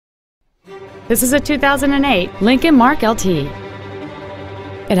This is a 2008 Lincoln Mark LT.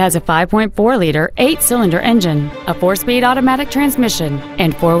 It has a 5.4-liter, 8-cylinder engine, a 4-speed automatic transmission,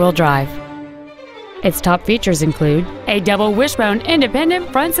 and 4-wheel drive. Its top features include a double wishbone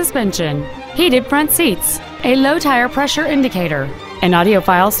independent front suspension, heated front seats, a low tire pressure indicator, an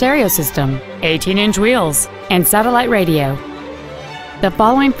audiophile stereo system, 18-inch wheels, and satellite radio. The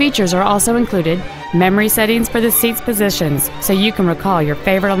following features are also included: memory settings for the seat's positions so you can recall your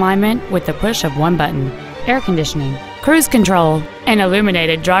favorite alignment with the push of one button, air conditioning, cruise control, an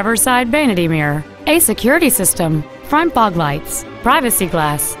illuminated driver's side vanity mirror, a security system, front fog lights, privacy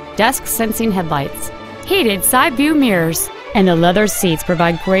glass, dusk sensing headlights, heated side view mirrors, and the leather seats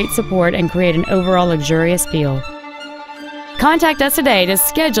provide great support and create an overall luxurious feel. Contact us today to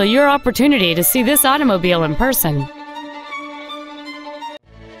schedule your opportunity to see this automobile in person.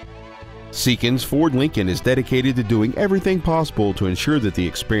 Seekins Ford-Lincoln is dedicated to doing everything possible to ensure that the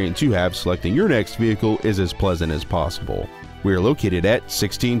experience you have selecting your next vehicle is as pleasant as possible. We are located at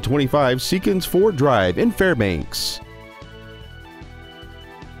 1625 Seekins Ford Drive in Fairbanks.